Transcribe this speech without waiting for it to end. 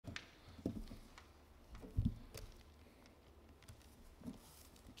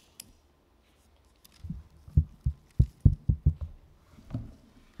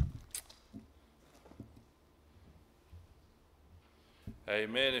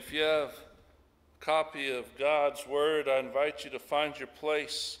Amen. If you have a copy of God's Word, I invite you to find your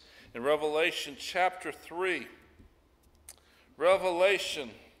place in Revelation chapter 3. Revelation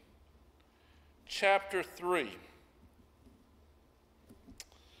chapter 3.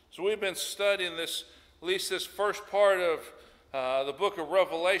 So we've been studying this, at least this first part of the book of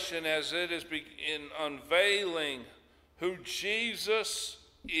Revelation, as it is in unveiling who Jesus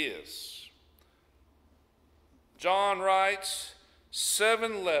is. John writes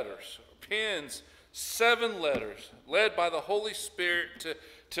 7 letters, pens 7 letters, led by the Holy Spirit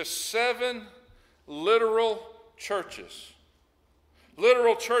to 7 literal churches.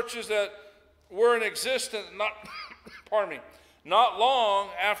 Literal churches that were in existence not long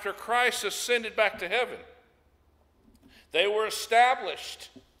after Christ ascended back to heaven. They were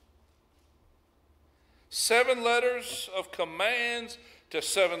established. 7 letters of commands to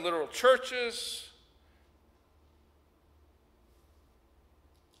 7 literal churches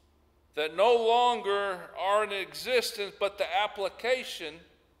that no longer are in existence, but the application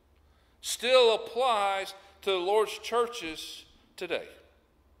still applies to the Lord's churches today.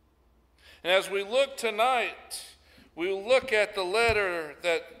 And as we look tonight, we will look at the letter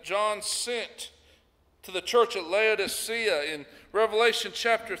that John sent to the church at Laodicea in Revelation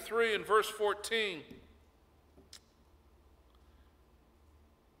chapter 3 and verse 14.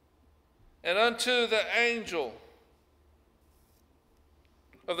 And unto the angel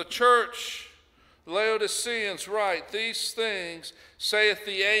of the church, Laodiceans write, These things saith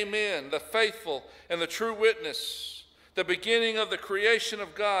the Amen, the faithful and the true witness, the beginning of the creation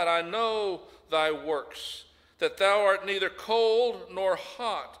of God. I know thy works, that thou art neither cold nor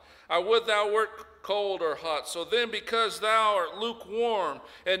hot. I would thou wert cold or hot. So then, because thou art lukewarm,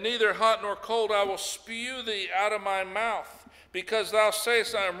 and neither hot nor cold, I will spew thee out of my mouth. Because thou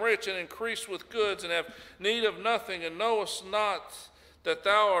sayest, I am rich and increased with goods, and have need of nothing, and knowest not that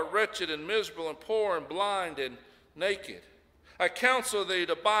thou art wretched and miserable and poor and blind and naked. I counsel thee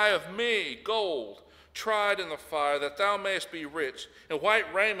to buy of me gold tried in the fire, that thou mayest be rich, and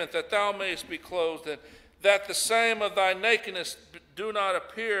white raiment, that thou mayest be clothed, and that the same of thy nakedness do not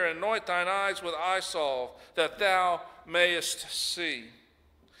appear. Anoint thine eyes with eye salve, that thou mayest see.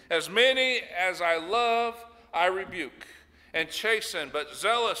 As many as I love, I rebuke and chasten, but be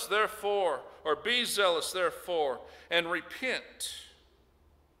zealous therefore, and repent.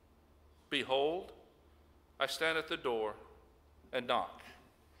 Behold, I stand at the door and knock.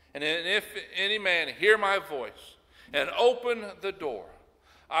 And if any man hear my voice and open the door,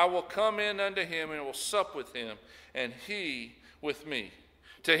 I will come in unto him and will sup with him, and he with me.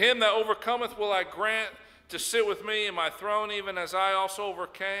 To him that overcometh will I grant to sit with me in my throne, even as I also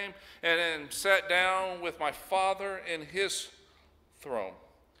overcame and sat down with my Father in his throne.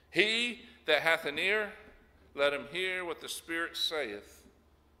 He that hath an ear, let him hear what the Spirit saith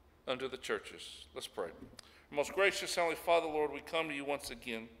unto the churches. Let's pray. Most gracious Heavenly Father, Lord, we come to you once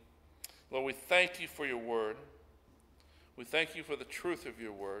again. Lord, we thank you for your word. We thank you for the truth of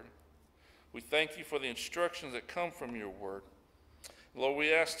your word. We thank you for the instructions that come from your word. Lord,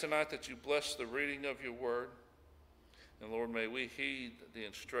 we ask tonight that you bless the reading of your word. And Lord, may we heed the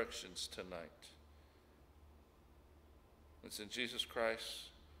instructions tonight. It's in Jesus Christ's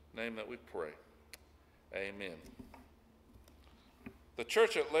name that we pray. Amen. The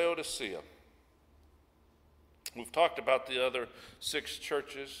church at Laodicea. We've talked about the other 6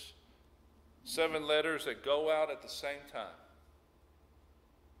 churches. 7 letters that go out at the same time.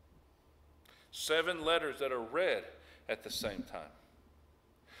 7 letters that are read at the same time.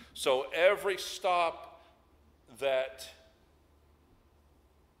 So every stop that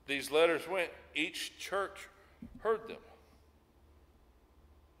these letters went, each church heard them.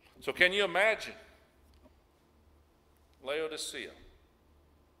 So can you imagine Laodicea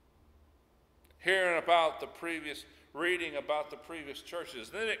hearing about the previous, reading about the previous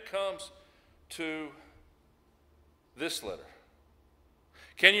churches? Then it comes to this letter.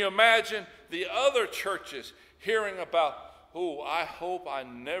 Can you imagine the other churches hearing about, I hope I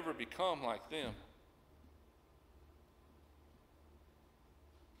never become like them?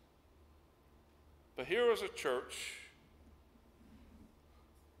 But here was a church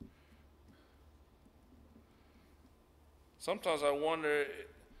sometimes I wonder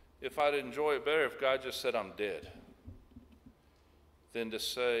if I'd enjoy it better if God just said I'm dead than to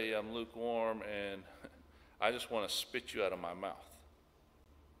say I'm lukewarm and I just want to spit you out of my mouth.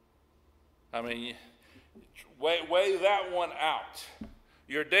 I mean, weigh that one out.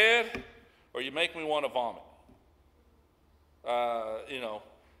 You're dead, or you make me want to vomit.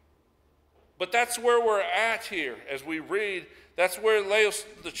 But that's where we're at here as we read. That's where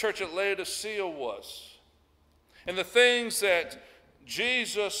the church at Laodicea was. And the things that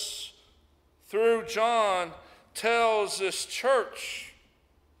Jesus, through John, tells this church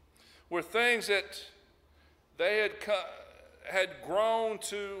were things that they had grown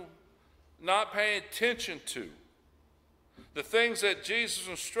to not paying attention to. The things that Jesus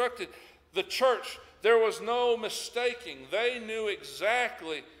instructed the church, there was no mistaking. They knew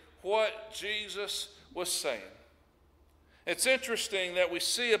exactly what Jesus was saying. It's interesting that we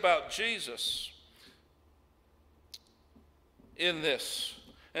see about Jesus in this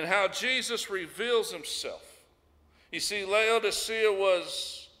and how Jesus reveals himself. You see, Laodicea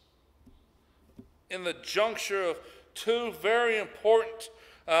was in the juncture of two very important,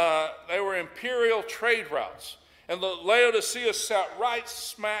 they were imperial trade routes. And the Laodicea sat right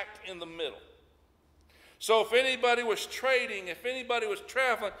smack in the middle. So if anybody was trading, if anybody was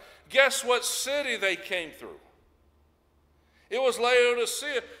traveling, guess what city they came through? It was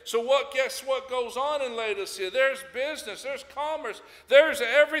Laodicea. So guess what goes on in Laodicea? There's business, there's commerce, there's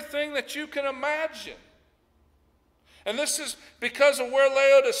everything that you can imagine. And this is because of where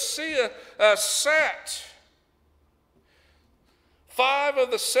Laodicea sat. 5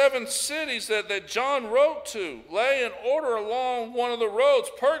 of the 7 cities that John wrote to lay in order along one of the roads,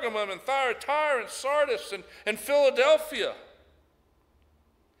 Pergamum and Thyatira and Sardis and Philadelphia.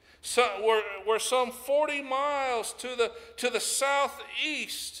 So we're some 40 miles to the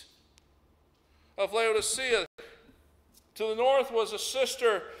southeast of Laodicea. To the north was a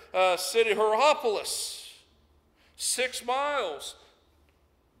sister city, Hierapolis, 6 miles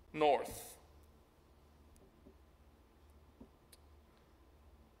north.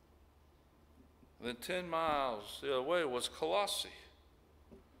 Then 10 miles the other way was Colossae.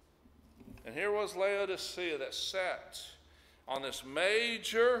 And here was Laodicea that sat on this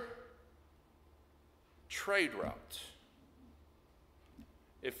major trade route.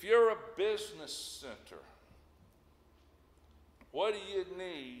 If you're a business center, what do you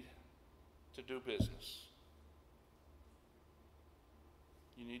need to do business?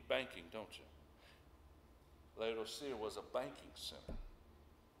 You need banking, don't you? Laodicea was a banking center.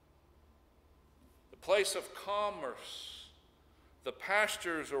 Place of commerce, the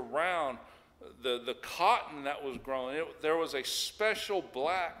pastures around, the cotton that was grown. There was a special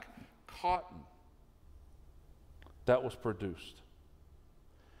black cotton that was produced.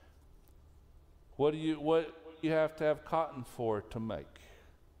 What do you have to have cotton for to make?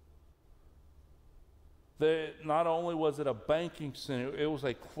 Not only was it a banking center, it was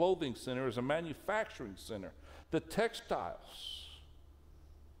a clothing center, it was a manufacturing center. The textiles.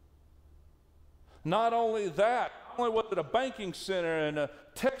 Not only that, not only was it a banking center and a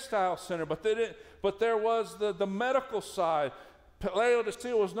textile center, but there was the medical side.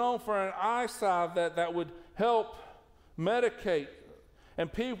 Laodicea was known for an eye salve that would help medicate,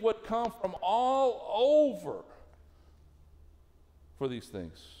 and people would come from all over for these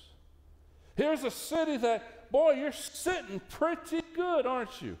things. Here's a city that, boy, you're sitting pretty good,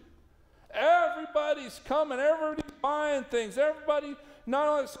 aren't you? Everybody's coming, everybody's buying things, everybody. Not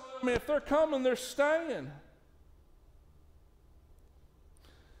only, I mean, if they're coming, they're staying.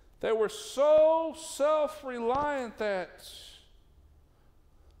 They were so self-reliant that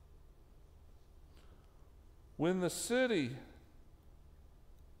when the city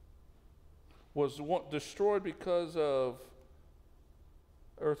was destroyed because of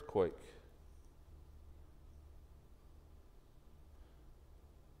earthquake,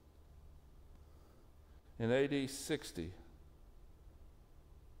 in AD 60,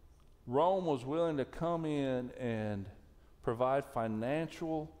 Rome was willing to come in and provide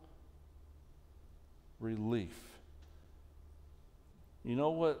financial relief. You know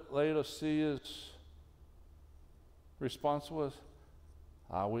what Laodicea's response was?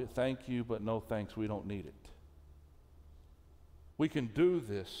 We thank you, but no thanks, we don't need it. We can do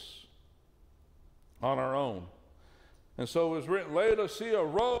this on our own. And so it was written, Laodicea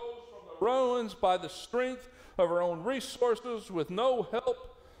rose from the ruins by the strength of her own resources with no help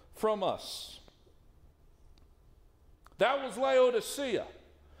from us. That was Laodicea.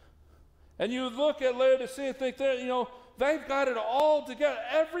 And you look at Laodicea and think that, they've got it all together.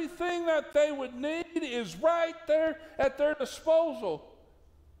 Everything that they would need is right there at their disposal.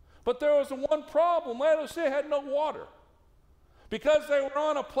 But there was one problem. Laodicea had no water. Because they were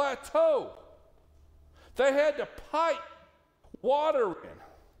on a plateau, they had to pipe water in.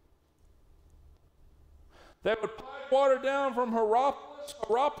 They would pipe water down from Hierapolis.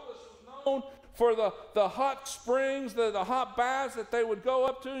 Hierapolis was known for the hot springs, the hot baths that they would go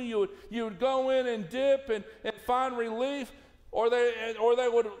up to. You would go in and dip and find relief, or they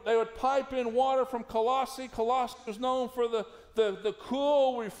would pipe in water from Colossae. Colossae was known for the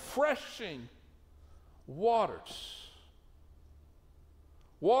cool, refreshing waters.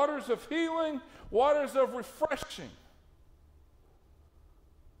 waters of healing, waters of refreshing.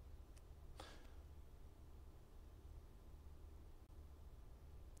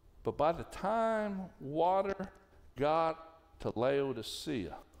 But by the time water got to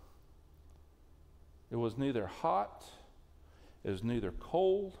Laodicea, it was neither hot, it was neither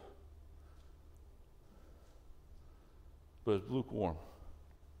cold, but it was lukewarm.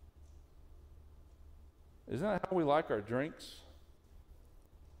 Isn't that how we like our drinks?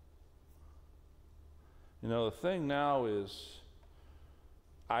 You know, the thing now is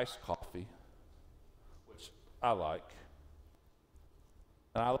iced coffee, which I like.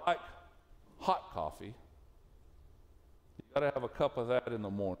 And I like hot coffee. You got to have a cup of that in the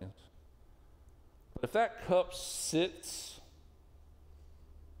mornings. But if that cup sits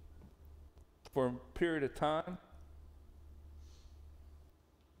for a period of time,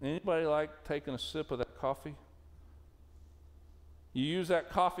 anybody like taking a sip of that coffee? You use that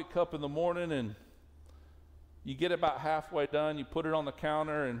coffee cup in the morning and you get about halfway done, you put it on the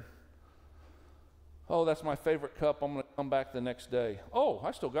counter and, oh, that's my favorite cup, I'm going to come back the next day. Oh,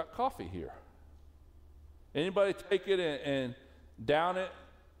 I still got coffee here. Anybody take it and down it,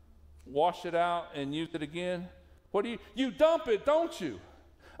 wash it out and use it again? What do you dump it, don't you?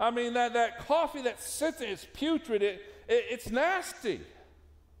 I mean, that coffee that sits there, it's putrid, it's nasty.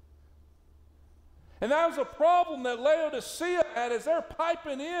 And that was a problem that Laodicea had as they're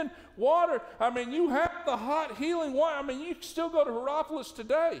piping in water. I mean, you have the hot healing water. I mean, you still go to Hierapolis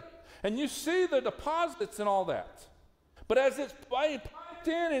today, and you see the deposits and all that. But as it's piped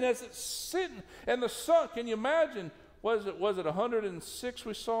in and as it's sitting in the sun, can you imagine, was it 106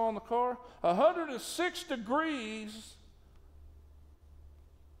 we saw in the car? 106 degrees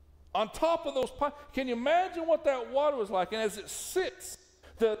on top of those pipes. Can you imagine what that water was like? And as it sits,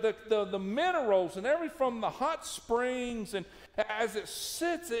 the minerals and everything from the hot springs, and as it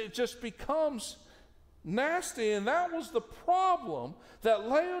sits, it just becomes nasty. And that was the problem that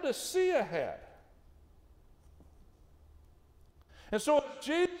Laodicea had. And so as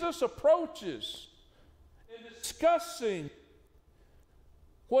Jesus approaches in discussing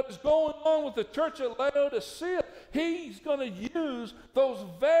what is going on with the church at Laodicea, he's going to use those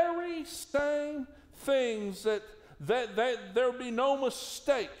very same things that there would be no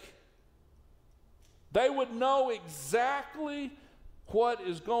mistake. They would know exactly what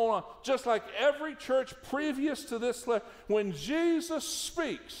is going on. Just like every church previous to this letter, when Jesus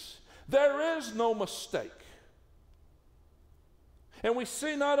speaks, there is no mistake. And we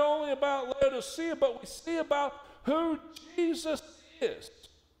see not only about Laodicea, but we see about who Jesus is.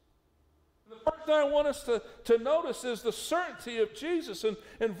 The first thing I want us to notice is the certainty of Jesus.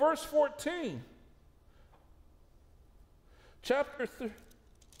 In verse 14, chapter 3.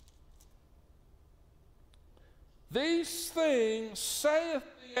 These things saith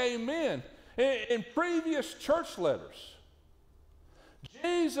the Amen. In previous church letters,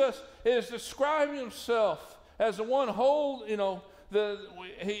 Jesus is describing himself as the one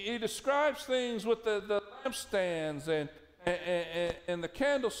he describes things with the lampstands and the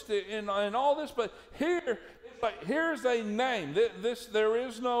candlestick and all this, but here it's like, here's a name. There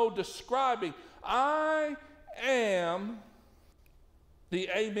is no describing. I am the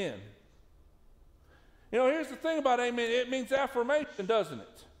Amen. You know, here's the thing about amen. It means affirmation, doesn't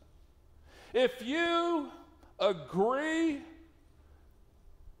it? If you agree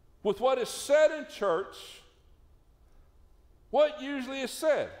with what is said in church, what usually is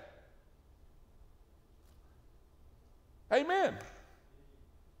said? Amen.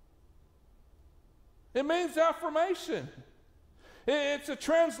 It means affirmation. It's a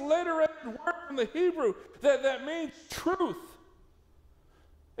transliterated word from the Hebrew that means truth.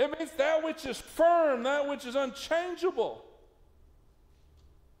 It means that which is firm, that which is unchangeable.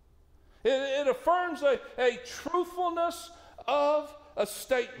 It affirms a truthfulness of a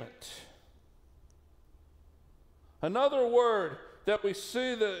statement. Another word that we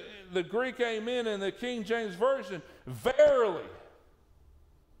see the Greek amen in the King James Version, verily,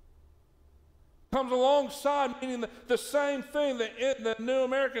 comes alongside, meaning the same thing that in the New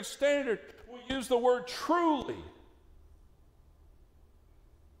American Standard we use the word truly.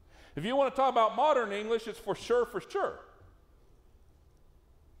 If you want to talk about modern English, it's for sure, for sure.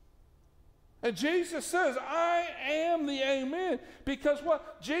 And Jesus says, I am the Amen. Because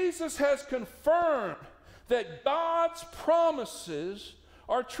what? Jesus has confirmed that God's promises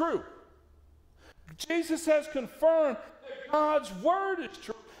are true. Jesus has confirmed that God's word is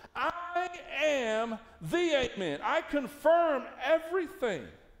true. I am the Amen. I confirm everything.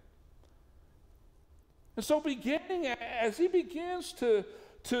 And so as he begins to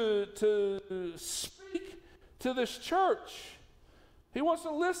speak to this church, He wants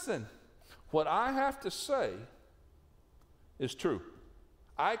to listen. What I have to say is true.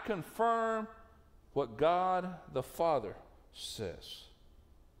 I confirm what God the Father says.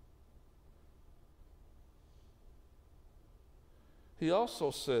 He also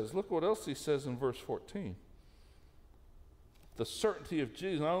says, look what else he says in verse 14. The certainty of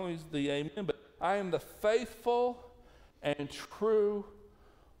Jesus, not only is the amen, but I am the faithful and true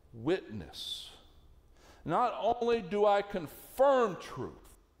witness. Not only do I confirm truth,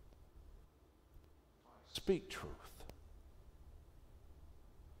 I speak truth.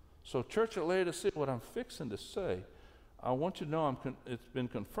 So, church at Laodicea, what I'm fixing to say, I want you to know it's been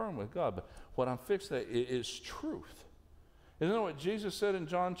confirmed with God, but what I'm fixing to say is truth. Isn't that what Jesus said in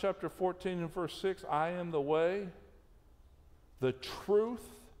John chapter 14 and verse 6? I am the way, the truth,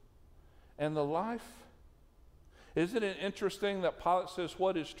 and the life. Isn't it interesting that Pilate says,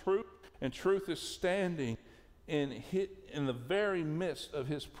 what is truth? And truth is standing in the very midst of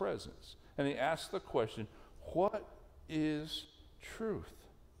his presence. And he asks the question, what is truth?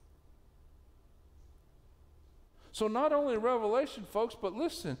 So not only revelation, folks, but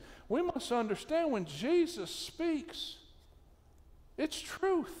listen, we must understand when Jesus speaks, it's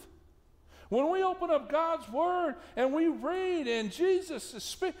truth. When we open up God's Word and we read and Jesus is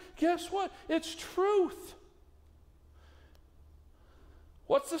speaking, guess what? It's truth.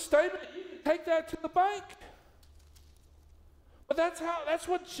 What's the statement? You can take that to the bank. But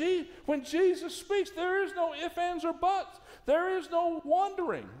when Jesus speaks, there is no ifs, ands, or buts. There is no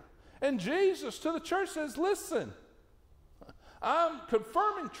wondering. And Jesus to the church says, listen, I'm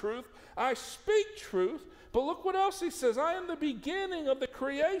confirming truth. I speak truth. But look what else he says. I am the beginning of the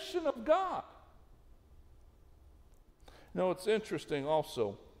creation of God. You know, it's interesting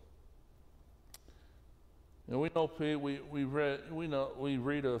also. You know, we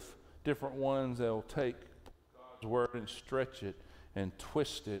read of different ones that will take God's word and stretch it and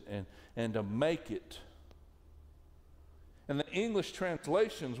twist it and to make it. And the English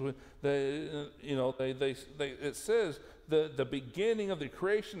translations, it says the beginning of the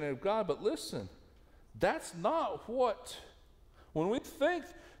creation of God. But listen, that's not what. When we think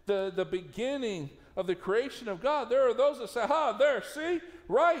the beginning of the creation of God, there are those that say, there, see,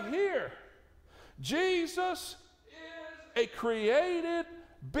 right here. Jesus is a created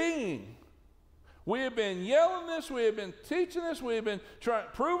being. We have been yelling this, we have been teaching this, we have been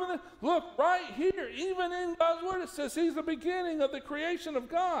proving this. Look, right here, even in God's Word, it says he's the beginning of the creation of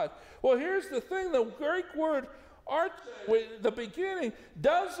God. Well, here's the thing, the Greek word arche, the beginning,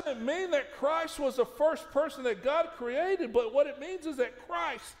 doesn't mean that Christ was the first person that God created, but what it means is that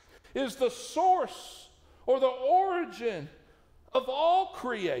Christ is the source or the origin of all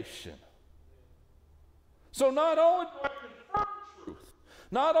creation. So not only do I confirm truth,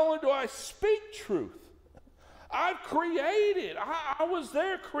 not only do I speak truth, I've created. I was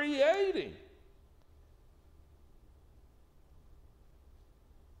there creating.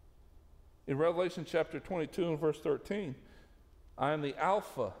 In Revelation chapter 22 and verse 13, I am the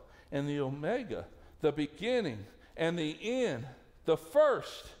Alpha and the Omega, the beginning and the end, the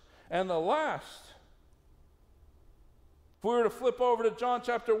first and the last. If we were to flip over to John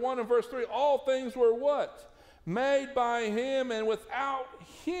chapter 1 and verse 3, all things were what? Made by him, and without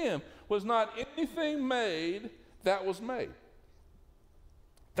him was not anything made that was made.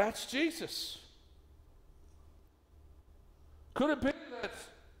 That's Jesus. Could it be that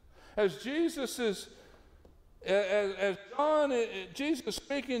as Jesus is, as John, Jesus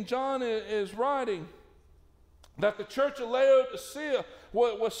speaking, John is writing, that the church of Laodicea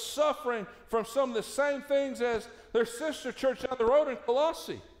was suffering from some of the same things as their sister church down the road in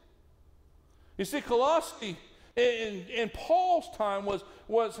Colossae? You see, Colossae in Paul's time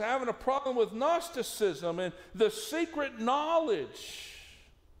was having a problem with Gnosticism and the secret knowledge.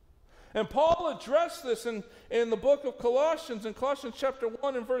 And Paul addressed this in the book of Colossians, in Colossians chapter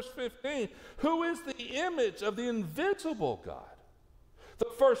 1 and verse 15. Who is the image of the invisible God, the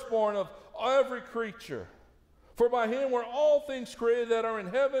firstborn of every creature? For by him were all things created that are in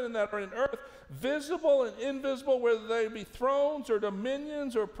heaven and that are in earth, visible and invisible, whether they be thrones or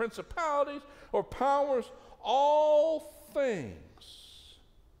dominions or principalities or powers, all things.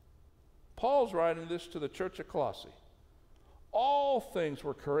 Paul's writing this to the church at Colossae. All things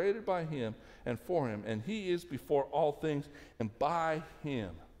were created by him and for him, and he is before all things, and by him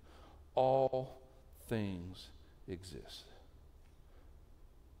all things exist.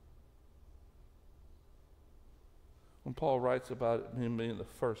 When Paul writes about him being the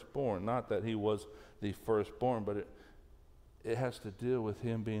firstborn, not that he was the firstborn, but it has to deal with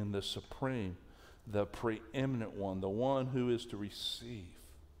him being the supreme, the preeminent one, the one who is to receive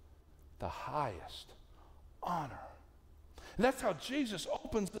the highest honor. And that's how Jesus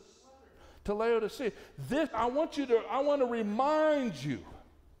opens this letter to Laodicea. I want to remind you,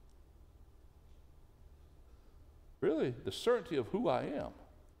 really, the certainty of who I am.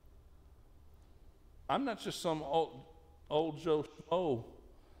 I'm not just some old Joe Schmo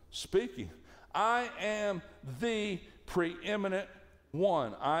speaking. I am the preeminent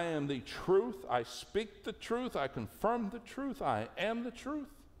one. I am the truth. I speak the truth. I confirm the truth. I am the truth.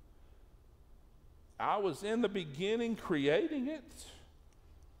 I was in the beginning creating it.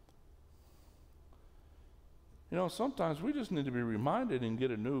 You know, sometimes we just need to be reminded and get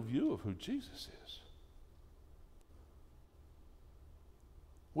a new view of who Jesus is.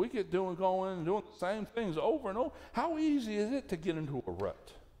 We get going and doing the same things over and over. How easy is it to get into a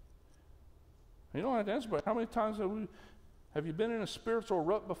rut? You don't have to answer, but how many times have you been in a spiritual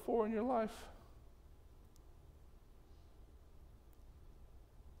rut before in your life?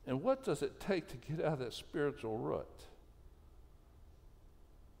 And what does it take to get out of that spiritual rut?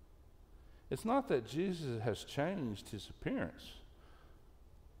 It's not that Jesus has changed his appearance.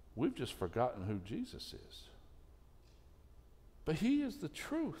 We've just forgotten who Jesus is. But he is the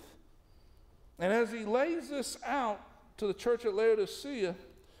truth. And as he lays this out to the church at Laodicea,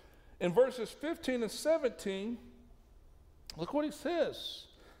 in verses 15 and 17, look what he says.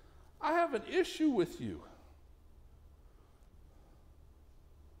 I have an issue with you.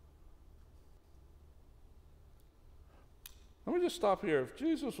 Let me just stop here. If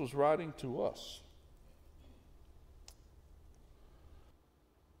Jesus was writing to us,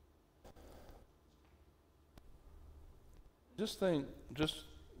 let's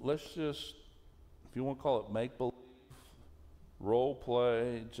just, if you want to call it make-believe, role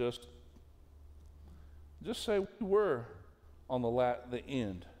play, just say we were on the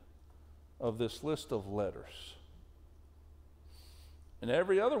end of this list of letters. And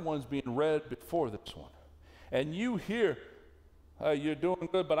every other one's being read before this one. And you hear, you're doing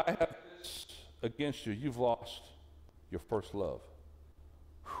good, but I have this against you. You've lost your first love.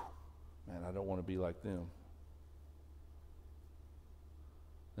 Whew. Man, I don't want to be like them.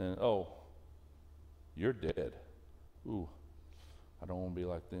 And, oh, you're dead. Ooh, I don't want to be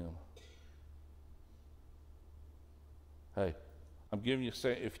like them. Hey, I'm giving you,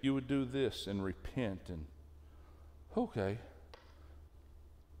 say, if you would do this and repent and, okay.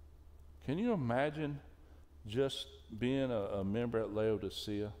 Can you imagine just being a member at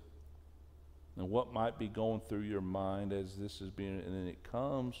Laodicea and what might be going through your mind as this is being, and then it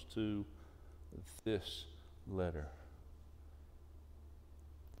comes to this letter.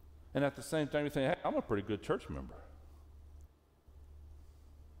 And at the same time, you think, hey, I'm a pretty good church member.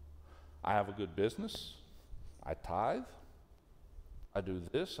 I have a good business. I tithe. I do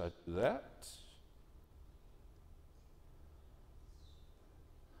this. I do that.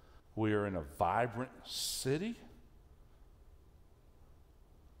 We are in a vibrant city.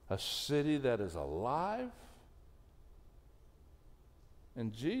 A city that is alive.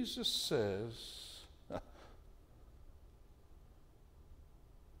 And Jesus says,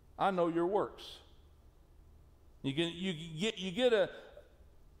 I know your works. You get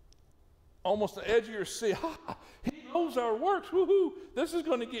almost the edge of your seat. He knows our works. Woohoo! This is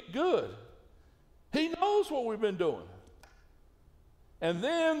going to get good. He knows what we've been doing. And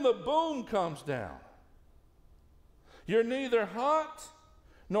then the boom comes down. You're neither hot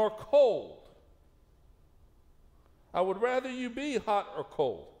nor cold. I would rather you be hot or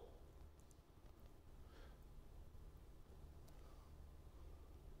cold.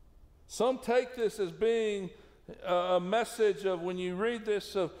 Some take this as being a message of, when you read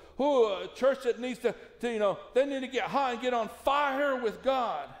this, of a church that needs to they need to get hot and get on fire with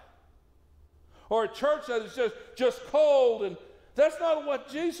God. Or a church that is just cold. And that's not what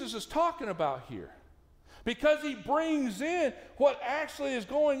Jesus is talking about here. Because he brings in what actually is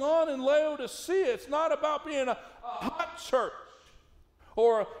going on in Laodicea. It's not about being a hot church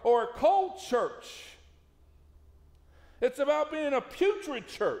or a cold church. It's about being a putrid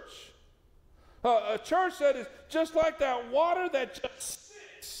church. A church that is just like that water that just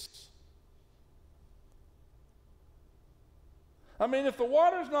sits. I mean, if the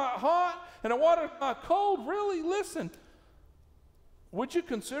water's not hot and the water's not cold, really, listen, would you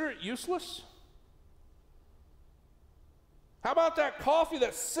consider it useless? How about that coffee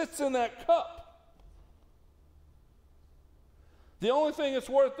that sits in that cup? The only thing it's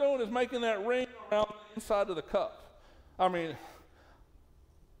worth doing is making that ring around the inside of the cup. I mean,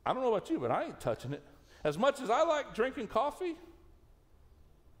 I don't know about you, but I ain't touching it. As much as I like drinking coffee,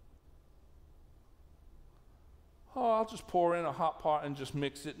 I'll just pour in a hot pot and just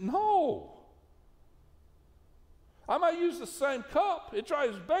mix it. No. I might use the same cup. It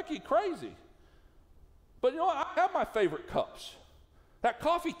drives Becky crazy. But you know what? I have my favorite cups. That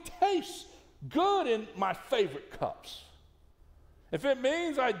coffee tastes good in my favorite cups. If it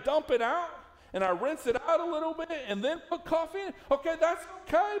means I dump it out and I rinse it out a little bit and then put coffee in, okay, that's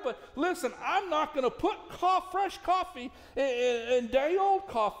okay. But listen, I'm not going to put fresh coffee in day-old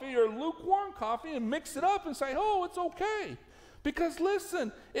coffee or lukewarm coffee and mix it up and say, oh, it's okay. Because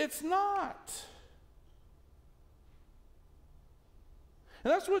listen, it's not.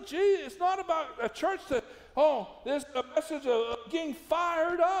 And that's what Jesus, it's not about a church that, oh, there's a message of getting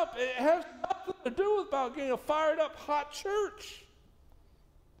fired up. It has nothing to do about getting a fired up hot church.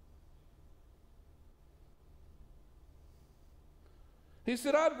 He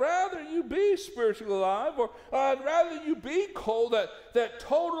said, I'd rather you be spiritually alive, or I'd rather you be cold, that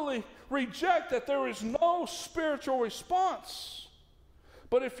totally reject that there is no spiritual response.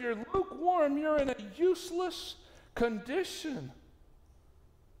 But if you're lukewarm, you're in a useless condition.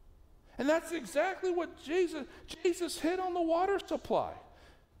 And that's exactly what Jesus hit on the water supply.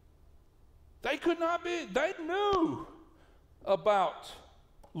 They could not be, they knew about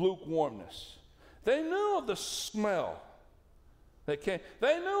lukewarmness. They knew of the smell that came.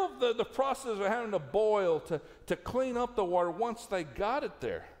 They knew of the process of having to boil to clean up the water once they got it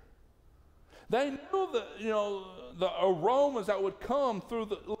there. They knew the aromas that would come through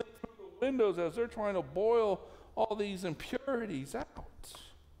the windows as they're trying to boil all these impurities out.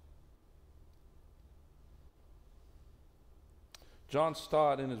 John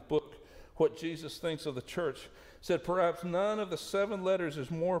Stott, in his book, What Jesus Thinks of the Church, said perhaps none of the 7 letters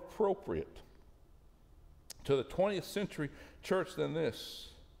is more appropriate to the 20th century church than this.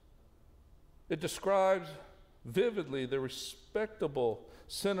 It describes vividly the respectable,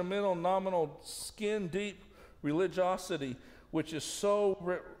 sentimental, nominal, skin-deep religiosity which is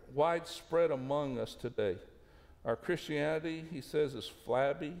so widespread among us today. Our Christianity, he says, is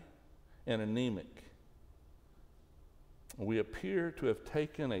flabby and anemic. We appear to have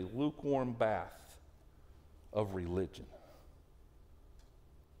taken a lukewarm bath of religion.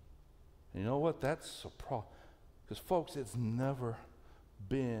 You know what? That's a problem. Because, folks, it's never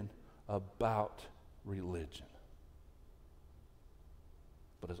been about religion.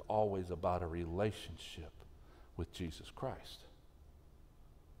 But it's always about a relationship with Jesus Christ.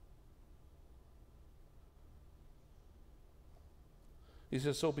 He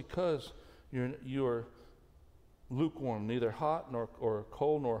says, so because you're lukewarm, neither hot or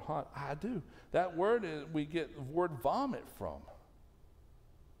cold nor hot. I do. That word we get the word vomit from.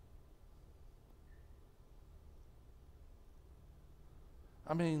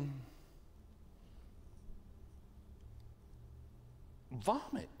 I mean,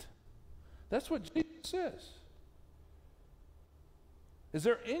 vomit. That's what Jesus says. Is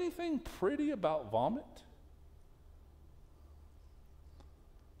there anything pretty about vomit?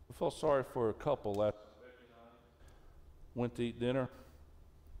 I felt sorry for a couple last went to eat dinner.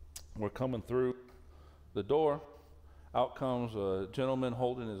 We're coming through the door. Out comes a gentleman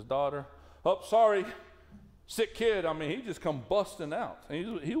holding his daughter. Oh, sorry, sick kid. I mean, he just come busting out.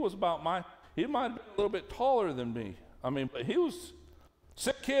 And he was about he might have been a little bit taller than me. I mean, but he was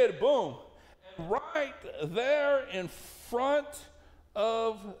sick kid, boom. And right there in front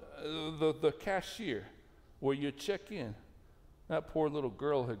of the cashier where you check in, that poor little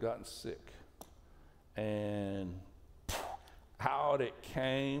girl had gotten sick. And out it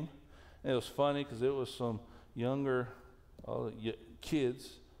came. And it was funny because it was some younger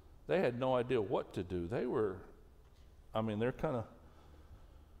kids. They had no idea what to do. They're kind of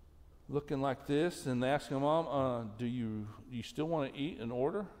looking like this, and they asking Mom, do you still want to eat and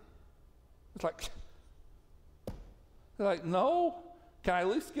order? It's like, they're like, no. Can I at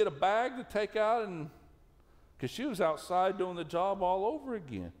least get a bag to take out? And because she was outside doing the job all over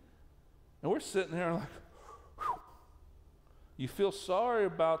again. And we're sitting there like, you feel sorry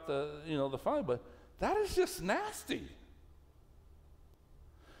about the fine, but that is just nasty.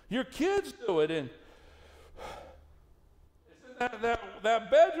 Your kids do it, and it's in that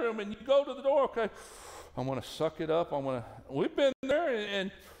bedroom, and you go to the door, okay, I'm going to suck it up. We've been there,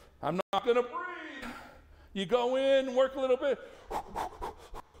 and I'm not going to breathe. You go in, work a little bit.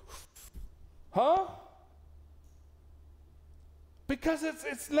 Huh? Because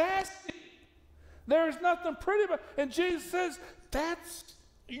it's nasty. There's nothing pretty about it. And Jesus says, that's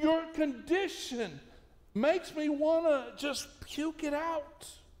your condition. Makes me want to just puke it out.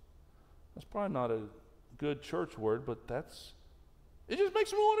 That's probably not a good church word, but it just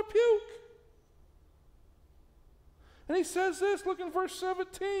makes me want to puke. And he says this, look in verse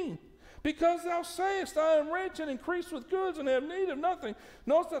 17. Because thou sayest, I am rich and increased with goods and have need of nothing.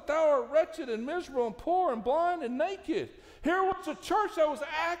 Notice that thou art wretched and miserable and poor and blind and naked. Here was a church that was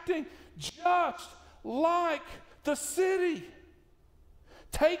acting just like the city,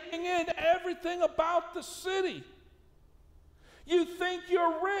 taking in everything about the city. You think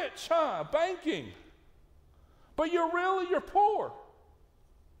you're rich, huh? Banking. But you're poor.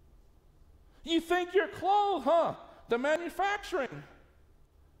 You think you're clothed, huh? The manufacturing.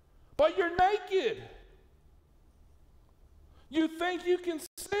 But you're naked. You think you can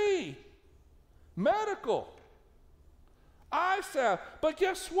see. Medical. Eye salve. But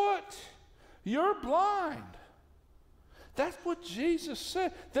guess what? You're blind. That's what Jesus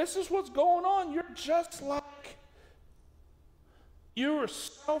said. This is what's going on. You're just like, you're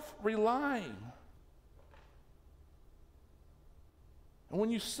self-relying. And when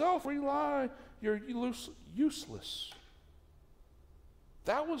you self-rely, you're useless.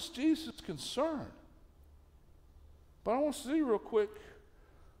 That was Jesus' concern. But I want to see real quick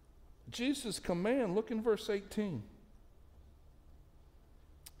Jesus' command. Look in verse 18.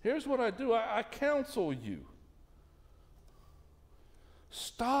 Here's what I do. I counsel you.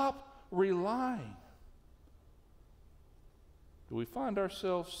 Stop relying. Do we find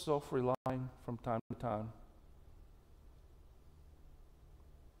ourselves self-relying from time to time?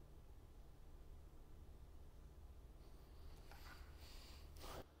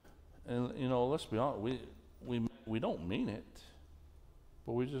 And let's be honest, we don't mean it,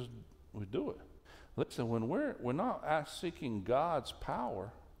 but we do it. Listen, when we're not seeking God's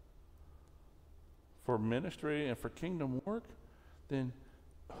power for ministry and for kingdom work, then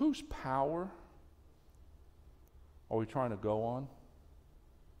whose power are we trying to go on?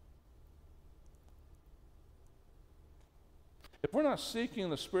 If we're not seeking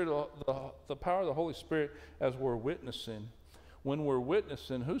the Spirit of the power of the Holy Spirit as we're witnessing, when we're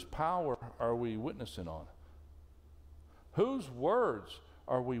witnessing, whose power are we witnessing on? Whose words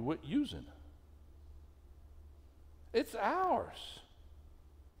are we using? It's ours.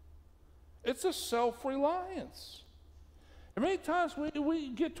 It's a self-reliance. And many times we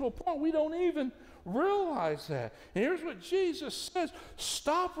get to a point we don't even realize that. And here's what Jesus says: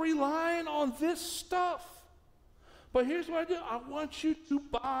 stop relying on this stuff. But here's what I do. I want you to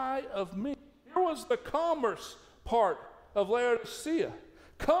buy of me. Here was the commerce part of Laodicea.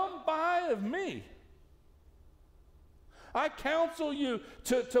 Come buy of me. I counsel you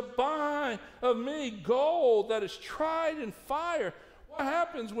to buy of me gold that is tried in fire. What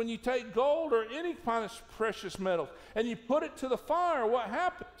happens when you take gold or any kind of precious metal and you put it to the fire? What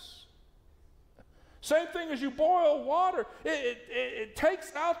happens? Same thing as you boil water. It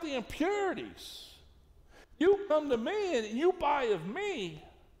takes out the impurities. You come to me and you buy of me.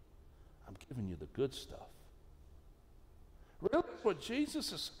 I'm giving you the good stuff. Really? That's what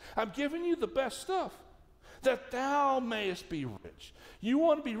Jesus is. I'm giving you the best stuff, that thou mayest be rich. You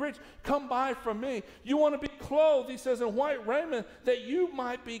want to be rich? Come buy from me. You want to be clothed, he says, in white raiment, that you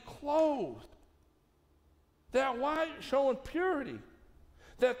might be clothed. That white showing purity,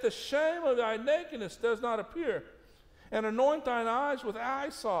 that the shame of thy nakedness does not appear. And anoint thine eyes with eye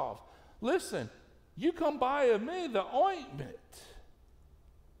salve. Listen, you come buy of me the ointment.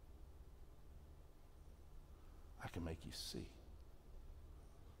 I can make you see.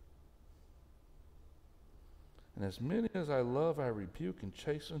 And as many as I love, I rebuke and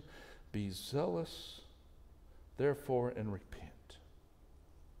chasten. Be zealous, therefore, and repent.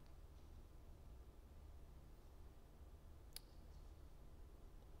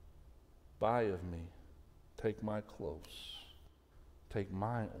 Buy of me. Take my clothes. Take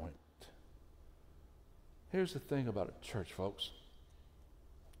my ointment. Here's the thing about a church, folks.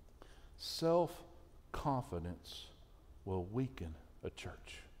 Self-confidence will weaken a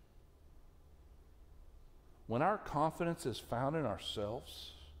church. When our confidence is found in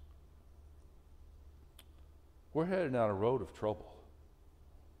ourselves, we're headed down a road of trouble.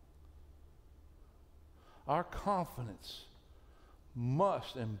 Our confidence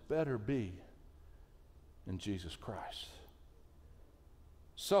must and better be in Jesus Christ.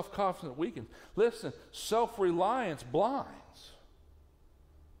 Self-confidence weakens. Listen, self-reliance blinds.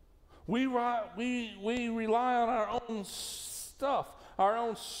 We rely on our own stuff, our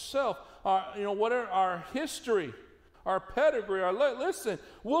own self, whatever, our history, our pedigree, listen,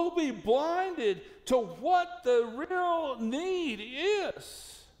 we'll be blinded to what the real need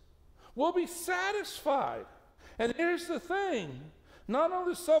is. We'll be satisfied. And here's the thing. Not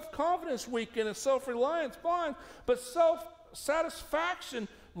only self-confidence weakens and self-reliance blinds, but self-satisfaction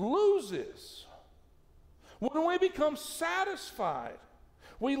loses. When we become satisfied,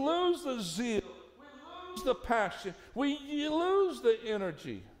 we lose the zeal, we lose the passion, we lose the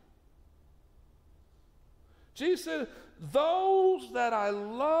energy. Jesus said, those that I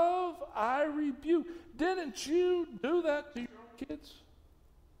love, I rebuke. Didn't you do that to your kids?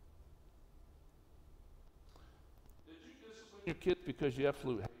 your kids because you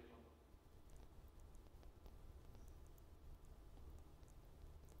absolutely hate them?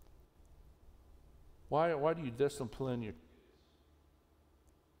 Why do you discipline your kids?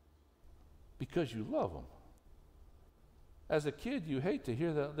 Because you love them. As a kid, you hate to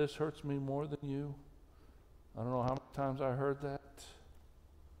hear that this hurts me more than you. I don't know how many times I heard that.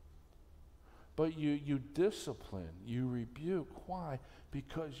 But you discipline, you rebuke. Why?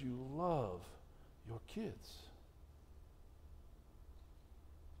 Because you love your kids.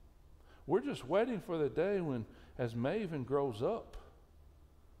 We're just waiting for the day when, as Maven grows up,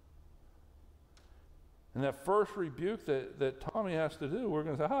 and that first rebuke that Tommy has to do, we're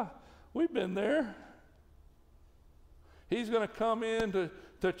going to say, we've been there. He's going to come into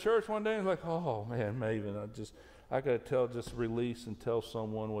church one day and like, oh man, Maven, I got to just release and tell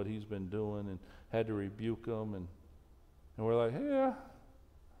someone what he's been doing, and had to rebuke him, and we're like, yeah.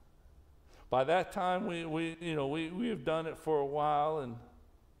 By that time, we have done it for a while,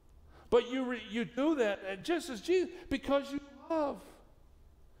 but you do that just as Jesus, because you love.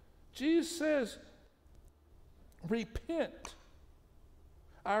 Jesus says, repent.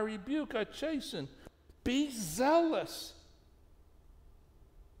 I rebuke, I chasten. Be zealous.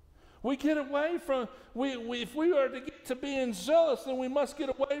 We get away from, if we are to get to being zealous, then we must get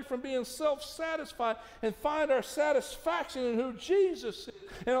away from being self-satisfied and find our satisfaction in who Jesus is,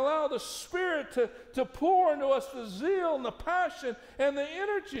 and allow the Spirit to pour into us the zeal and the passion and the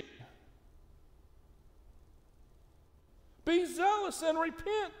energy. Be zealous and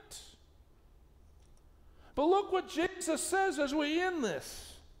repent. But look what Jesus says as we end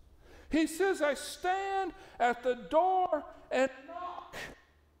this. He says, I stand at the door and knock.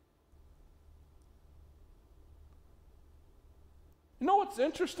 You know what's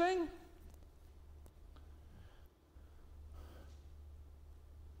interesting?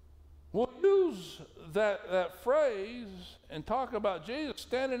 We'll use that phrase and talk about Jesus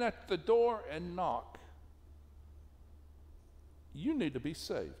standing at the door and knock. You need to be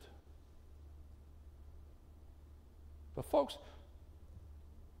saved. But folks,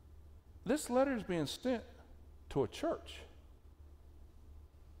 this letter is being sent to a church.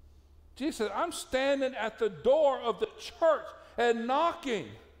 Jesus said, I'm standing at the door of the church and knocking.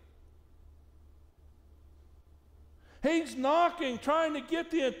 He's knocking, trying to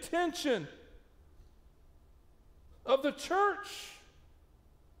get the attention of the church.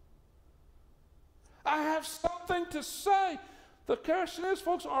 I have something to say. The question is,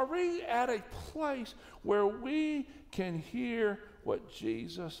 folks, are we at a place where we can hear what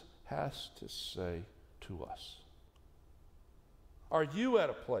Jesus has to say to us? Are you at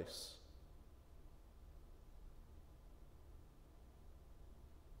a place?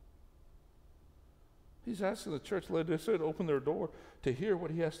 He's asking the church leader to open their door to hear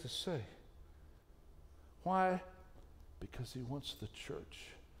what he has to say. Why? Because he wants the church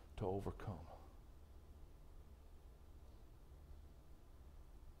to overcome.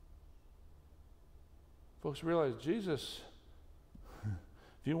 Folks, realize Jesus, if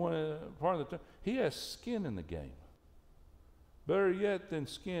you want to, part of the term, he has skin in the game. Better yet than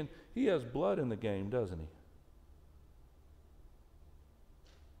skin, he has blood in the game, doesn't he?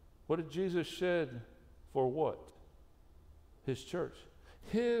 What did Jesus shed for what? His church.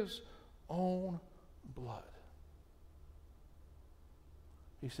 His own blood.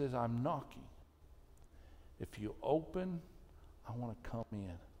 He says, I'm knocking. If you open, I want to come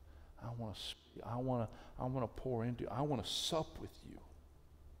in. I want to speak. I want to pour into you. I want to sup with you.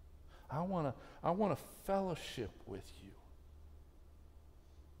 I want to fellowship with you.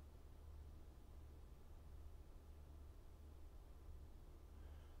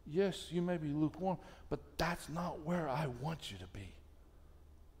 Yes, you may be lukewarm, but that's not where I want you to be.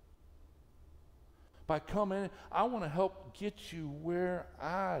 By coming in, I want to help get you where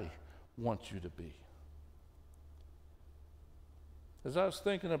I want you to be. As I was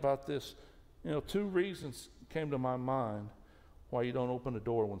thinking about this, two reasons came to my mind why you don't open the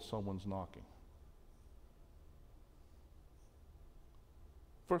door when someone's knocking.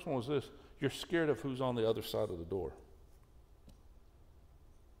 First one was this: you're scared of who's on the other side of the door.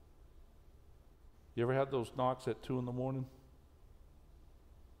 You ever had those knocks at 2 in the morning?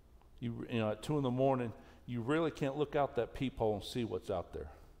 At 2 in the morning, you really can't look out that peephole and see what's out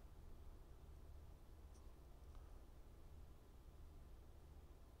there.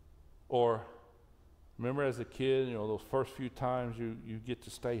 Or, remember as a kid, those first few times you get to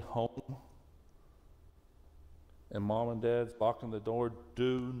stay home, and mom and dad's locking the door.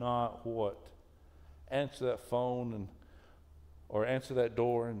 Do not what? Answer that phone or answer that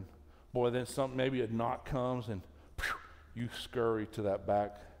door, and boy, then maybe a knock comes, and you scurry to that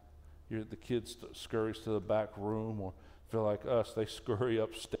back. The kid scurries to the back room or feel like us, they scurry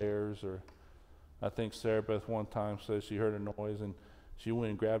upstairs. Or I think Sarah Beth one time says she heard a noise and she went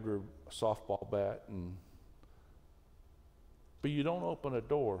and grabbed her softball bat. But you don't open a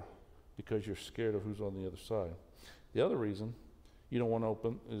door because you're scared of who's on the other side. The other reason you don't want to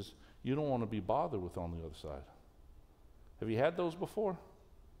open is you don't want to be bothered with on the other side. Have you had those before?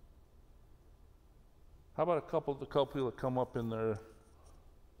 How about the couple people that come up in their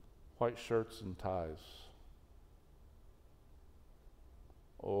white shirts and ties?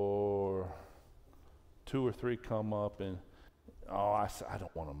 Or 2 or 3 come up and, I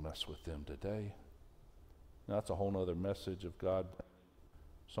don't want to mess with them today. Now, that's a whole other message of God,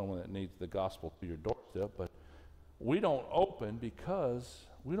 someone that needs the gospel to your doorstep. But we don't open because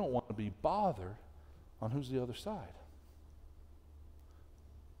we don't want to be bothered on who's the other side.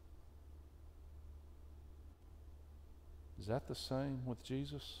 Is that the same with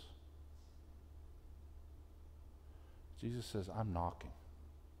Jesus? Jesus says, I'm knocking.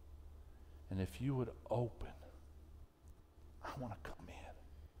 And if you would open, I want to come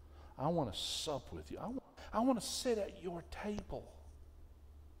in. I want to sup with you. I want to sit at your table.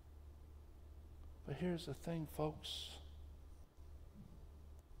 But here's the thing, folks.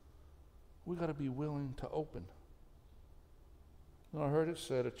 We got to be willing to open. I heard it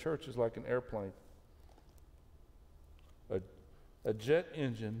said a church is like an airplane. A jet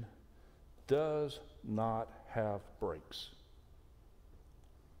engine does not have brakes.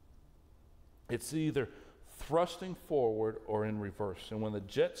 It's either thrusting forward or in reverse. And when the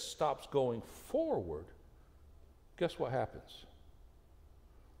jet stops going forward, guess what happens?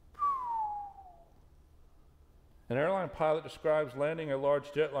 An airline pilot describes landing a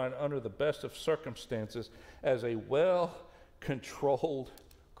large jetliner under the best of circumstances as a well-controlled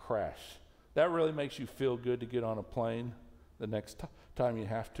crash. That really makes you feel good to get on a plane the next time you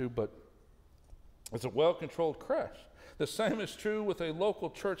have to, but it's a well-controlled crash. The same is true with a local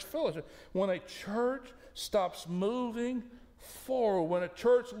church fellowship. When a church stops moving forward, when a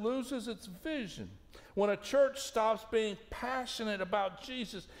church loses its vision, when a church stops being passionate about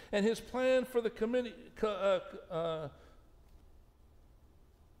Jesus and his plan for the community,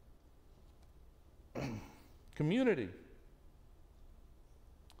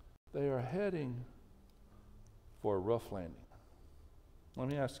 they are heading for a rough landing. Let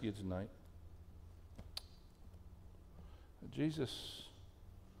me ask you tonight. Jesus,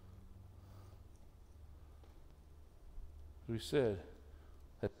 we said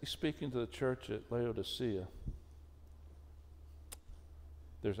that he's speaking to the church at Laodicea.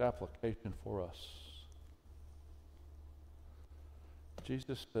 There's application for us.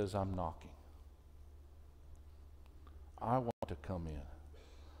 Jesus says, I'm knocking. I want to come in.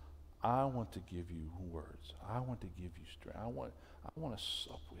 I want to give you words. I want to give you strength. I want to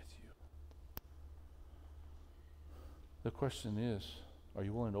sup with you. The question is, are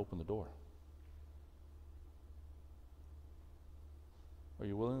you willing to open the door? Are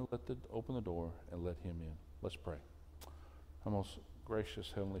you willing to open the door and let him in? Let's pray. Our most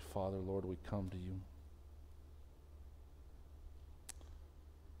gracious Heavenly Father, Lord, we come to you.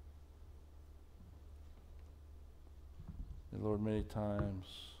 And Lord, many times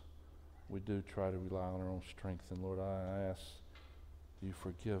we do try to rely on our own strength. And Lord, I ask you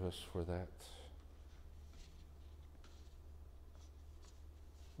forgive us for that.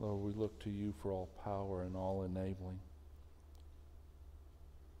 Lord, we look to you for all power and all enabling.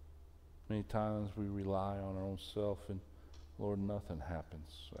 Many times we rely on our own self, and Lord, nothing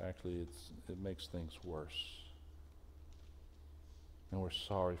happens. Actually, it makes things worse. And we're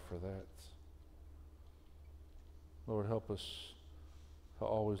sorry for that. Lord, help us to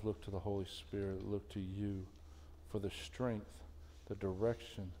always look to the Holy Spirit, look to you for the strength, the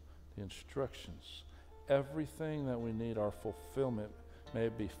direction, the instructions, everything that we need, our fulfillment, may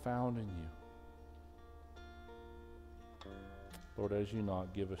it be found in you. Lord, as you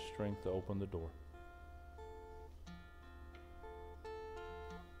knock, give us strength to open the door.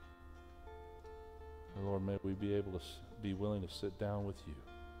 And Lord, may we be able to be willing to sit down with you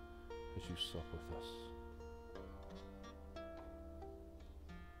as you sup with us.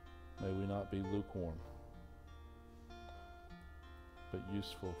 May we not be lukewarm, but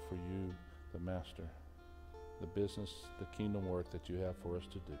useful for you, the Master, the business, the kingdom work that you have for us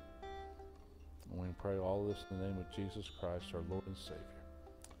to do. And we pray all this in the name of Jesus Christ, our Lord and Savior.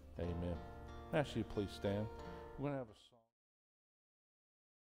 Amen. I ask you to please stand. We're going to have a song.